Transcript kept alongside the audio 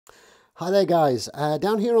Hi there guys,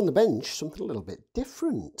 down here on the bench, something a little bit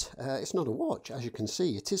different. It's not a watch, as you can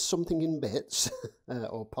see, it is something in bits,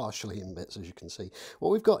 or partially in bits as you can see.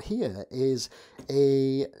 What we've got here is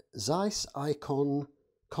a Zeiss Ikon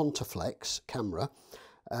Contaflex camera.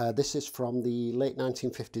 This is from the late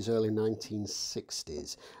 1950s, early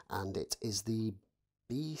 1960s, and it is the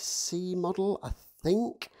BC model, I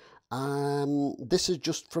think. This is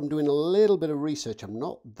just from doing a little bit of research. I'm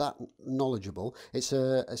not that knowledgeable. It's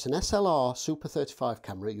an SLR Super 35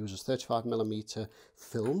 camera. It uses 35mm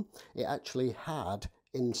film. It actually had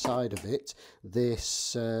inside of it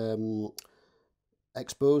this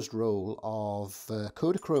exposed roll of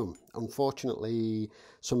Kodachrome. Unfortunately,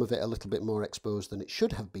 some of it a little bit more exposed than it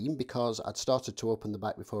should have been because I'd started to open the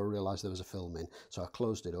back before I realised there was a film in. So I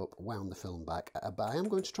closed it up, wound the film back. But I am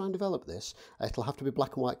going to try and develop this. It'll have to be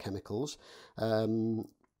black and white chemicals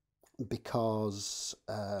because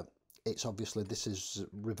it's obviously, this is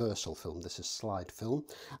reversal film, this is slide film,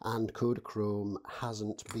 and Kodachrome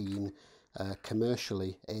hasn't been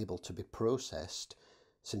commercially able to be processed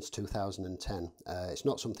since 2010. It's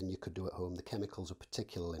not something you could do at home. The chemicals are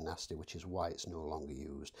particularly nasty, which is why it's no longer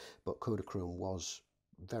used. But Kodachrome was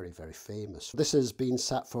very, very famous. This has been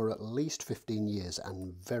sat for at least 15 years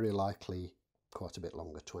and very likely quite a bit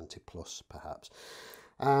longer, 20 plus perhaps.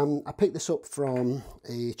 I picked this up from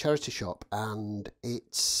a charity shop and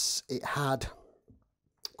it had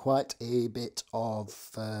quite a bit of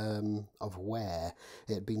wear.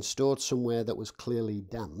 It had been stored somewhere that was clearly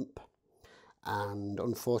damp, and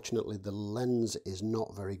unfortunately the lens is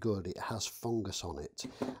not very good. It has fungus on it.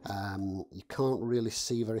 You can't really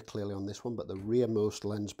see very clearly on this one, but the rearmost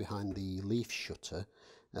lens behind the leaf shutter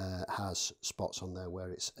has spots on there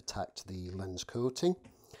where it's attacked the lens coating.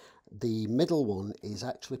 The middle one is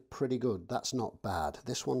actually pretty good. That's not bad.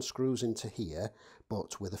 This one screws into here,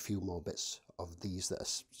 but with a few more bits of these that are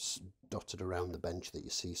dotted around the bench that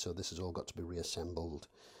you see. So this has all got to be reassembled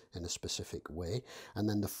in a specific way. And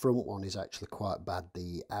then the front one is actually quite bad.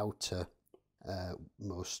 The outer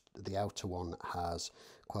one has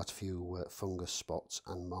quite a few fungus spots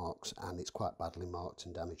and marks, and it's quite badly marked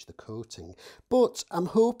and damaged the coating. But I'm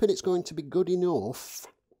hoping it's going to be good enough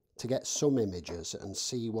to get some images and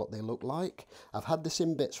see what they look like. I've had this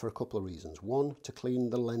in bits for a couple of reasons. One, to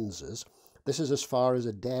clean the lenses. This is as far as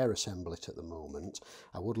I dare assemble it at the moment.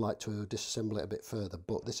 I would like to disassemble it a bit further,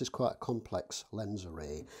 but this is quite a complex lens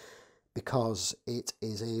array because it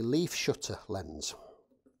is a leaf shutter lens.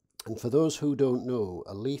 And for those who don't know,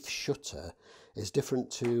 a leaf shutter is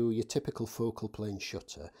different to your typical focal plane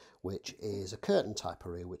shutter, which is a curtain type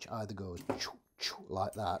array, which either goes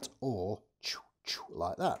like that or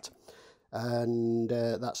like that. And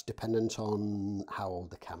that's dependent on how old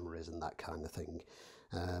the camera is and that kind of thing.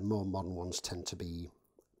 More modern ones tend to be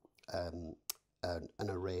an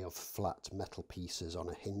array of flat metal pieces on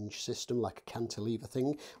a hinge system, like a cantilever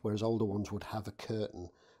thing, whereas older ones would have a curtain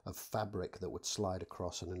of fabric that would slide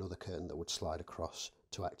across and another curtain that would slide across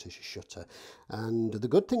to act as your shutter. And the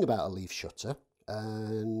good thing about a leaf shutter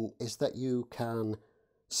is that you can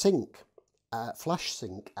flash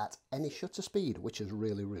sync at any shutter speed, which is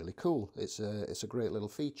really, really cool. It's a great little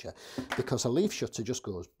feature because a leaf shutter just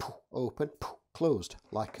goes open, closed,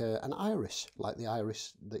 like an iris, like the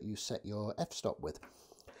iris that you set your f-stop with.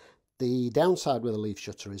 The downside with a leaf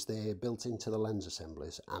shutter is they're built into the lens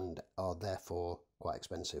assemblies and are therefore quite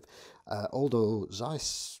expensive. Although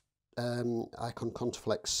Zeiss Ikon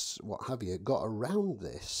Contaflex, what have you, got around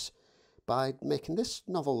this by making this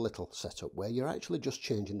novel little setup where you're actually just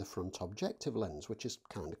changing the front objective lens, which is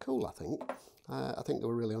kind of cool, I think. I think they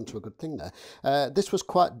were really onto a good thing there. This was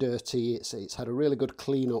quite dirty. It's had a really good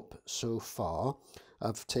clean up so far.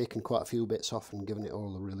 I've taken quite a few bits off and given it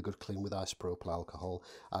all a really good clean with isopropyl alcohol.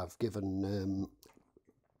 I've given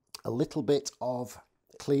a little bit of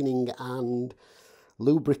cleaning and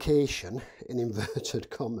lubrication, in inverted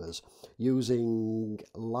commas, using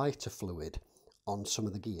lighter fluid on some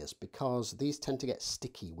of the gears because these tend to get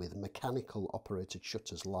sticky with mechanical operated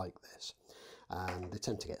shutters like this, and they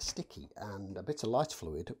tend to get sticky, and a bit of lighter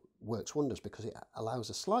fluid works wonders because it allows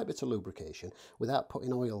a slight bit of lubrication without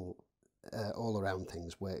putting oil all around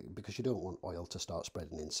things, because you don't want oil to start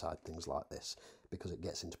spreading inside things like this because it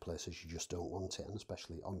gets into places you just don't want it, and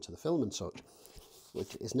especially onto the film and such,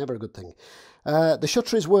 which is never a good thing. The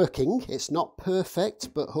shutter is working. It's not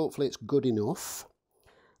perfect, but hopefully it's good enough.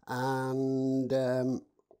 And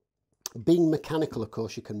being mechanical, of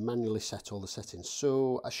course, you can manually set all the settings,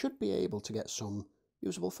 so I should be able to get some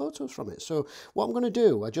usable photos from it. So what I'm going to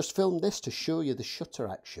do, I just filmed this to show you the shutter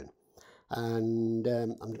action, and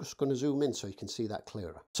I'm just going to zoom in so you can see that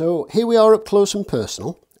clearer. So here we are up close and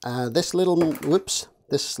personal. This little, whoops,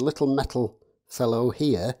 this little metal fellow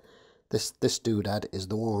here, this doodad is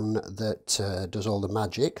the one that does all the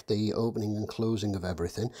magic, the opening and closing of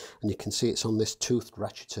everything, and you can see it's on this toothed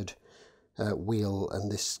ratcheted wheel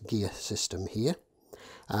and this gear system here.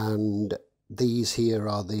 And these here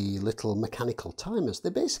are the little mechanical timers.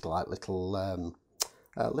 They're basically like little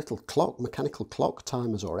mechanical clock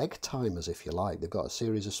timers, or egg timers if you like. They've got a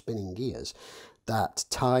series of spinning gears that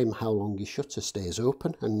time how long your shutter stays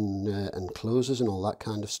open and closes and all that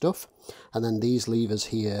kind of stuff. And then these levers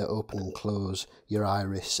here open and close your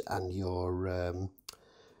iris and your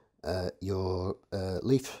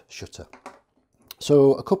leaf shutter.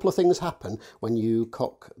 So a couple of things happen when you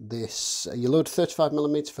cock this. You load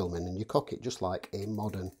 35mm film in and you cock it just like a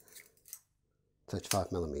modern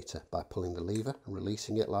 35mm by pulling the lever and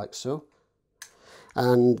releasing it like so.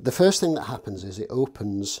 And the first thing that happens is it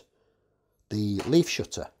opens the leaf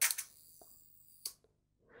shutter.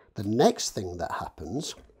 The next thing that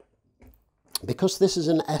happens, because this is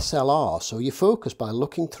an SLR, so you focus by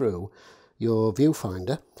looking through your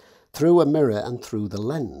viewfinder, through a mirror and through the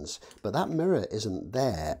lens, but that mirror isn't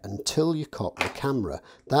there until you cock the camera.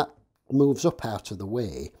 That moves up out of the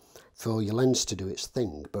way for your lens to do its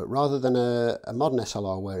thing, but rather than a modern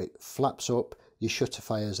SLR where it flaps up, your shutter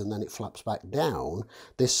fires and then it flaps back down,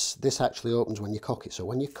 this actually opens when you cock it. So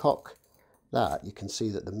when you cock that, you can see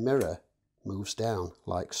that the mirror moves down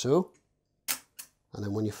like so, and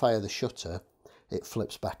then when you fire the shutter it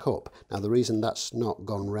flips back up. Now the reason that's not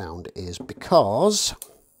gone round is because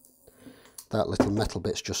that little metal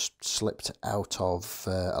bit's just slipped out of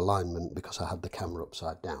alignment because I had the camera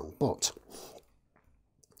upside down. But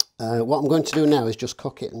what I'm going to do now is just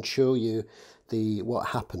cock it and show you what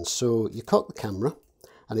happens. So you cock the camera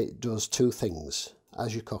and it does two things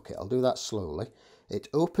as you cock it. I'll do that slowly. It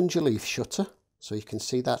opens your leaf shutter, so you can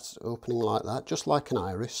see that's opening like that, just like an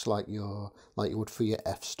iris, like you would for your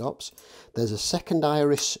f-stops. There's a second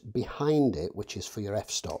iris behind it, which is for your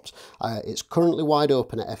f-stops. It's currently wide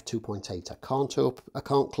open at f2.8. I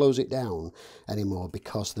can't close it down anymore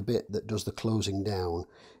because the bit that does the closing down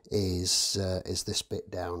is this bit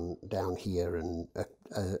down here and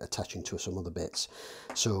attaching to some other bits.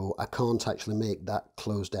 So I can't actually make that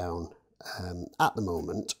close down at the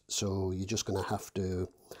moment, so you're just going to have to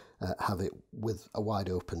have it with a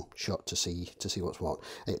wide open shot to see what's what.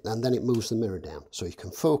 And then it moves the mirror down, so you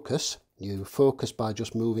can focus. You focus by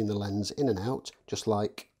just moving the lens in and out, just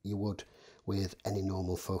like you would with any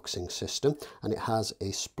normal focusing system. And it has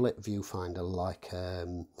a split viewfinder like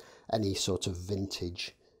any sort of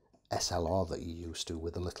vintage SLR that you used to,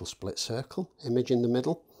 with a little split circle image in the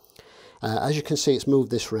middle. As you can see, it's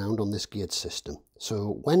moved this round on this geared system.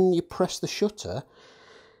 So when you press the shutter,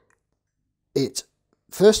 it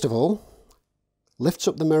first of all lifts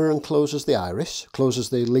up the mirror and closes the iris,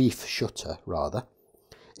 closes the leaf shutter rather.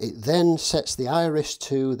 It then sets the iris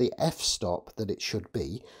to the f-stop that it should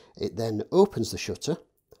be. It then opens the shutter,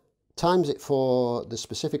 times it for the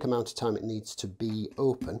specific amount of time it needs to be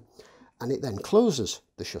open, and it then closes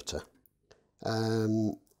the shutter,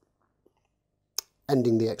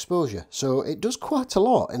 ending the exposure. So it does quite a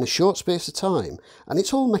lot in a short space of time, and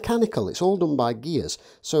it's all mechanical, it's all done by gears.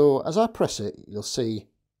 So as I press it, you'll see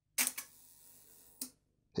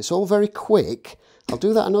it's all very quick. I'll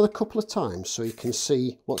do that another couple of times so you can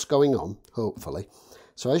see what's going on, hopefully.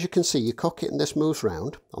 So as you can see, you cock it and this moves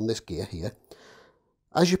round on this gear here.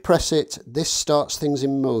 As you press it, this starts things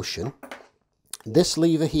in motion. This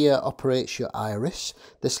lever here operates your iris,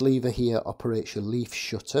 this lever here operates your leaf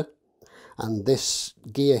shutter, and this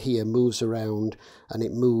gear here moves around and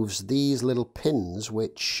it moves these little pins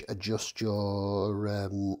which adjust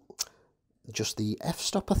your just the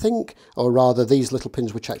f-stop, I think, or rather these little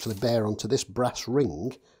pins which actually bear onto this brass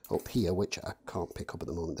ring up here, which I can't pick up at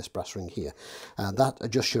the moment, this brass ring here. That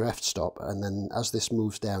adjusts your f-stop, and then as this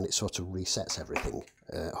moves down it sort of resets everything.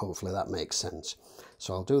 Hopefully that makes sense.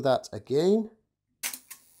 So I'll do that again.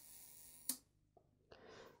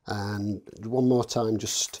 And one more time,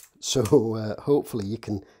 just so hopefully you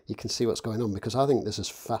can see what's going on, because I think this is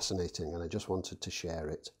fascinating and I just wanted to share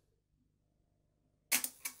it.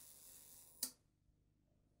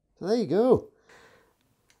 So there you go.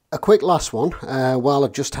 A quick last one while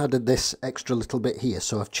I've just added this extra little bit here.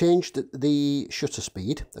 So I've changed the shutter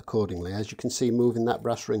speed accordingly. As you can see, moving that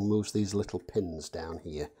brass ring moves these little pins down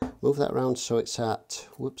here. Move that around so it's at,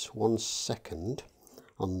 whoops, 1 second.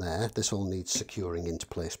 On there. This all needs securing into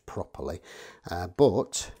place properly,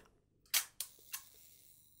 but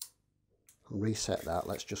reset that.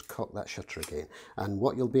 Let's just cock that shutter again, and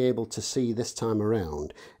what you'll be able to see this time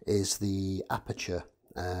around is the aperture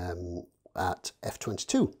at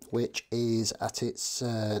f22, which is at its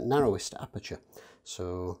narrowest aperture.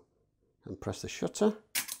 So, and press the shutter.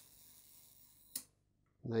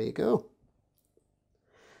 There you go.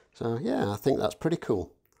 So yeah, I think that's pretty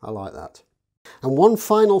cool. I like that. And one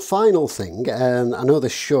final thing, and I know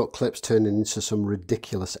this short clip's turning into some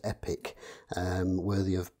ridiculous epic,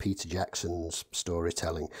 worthy of Peter Jackson's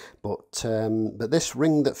storytelling, but this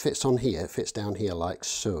ring that fits on here, fits down here like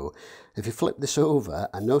so. If you flip this over,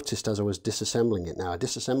 I noticed as I was disassembling it, now I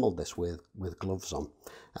disassembled this with gloves on,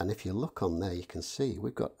 and if you look on there you can see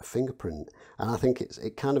we've got a fingerprint, and I think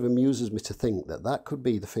it kind of amuses me to think that that could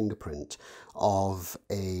be the fingerprint of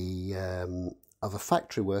a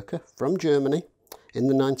factory worker from Germany in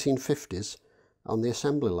the 1950s on the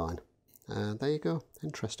assembly line. There you go,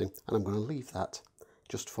 interesting. And I'm going to leave that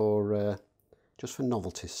just for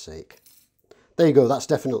novelty's sake. There you go, that's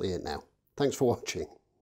definitely it now. Thanks for watching.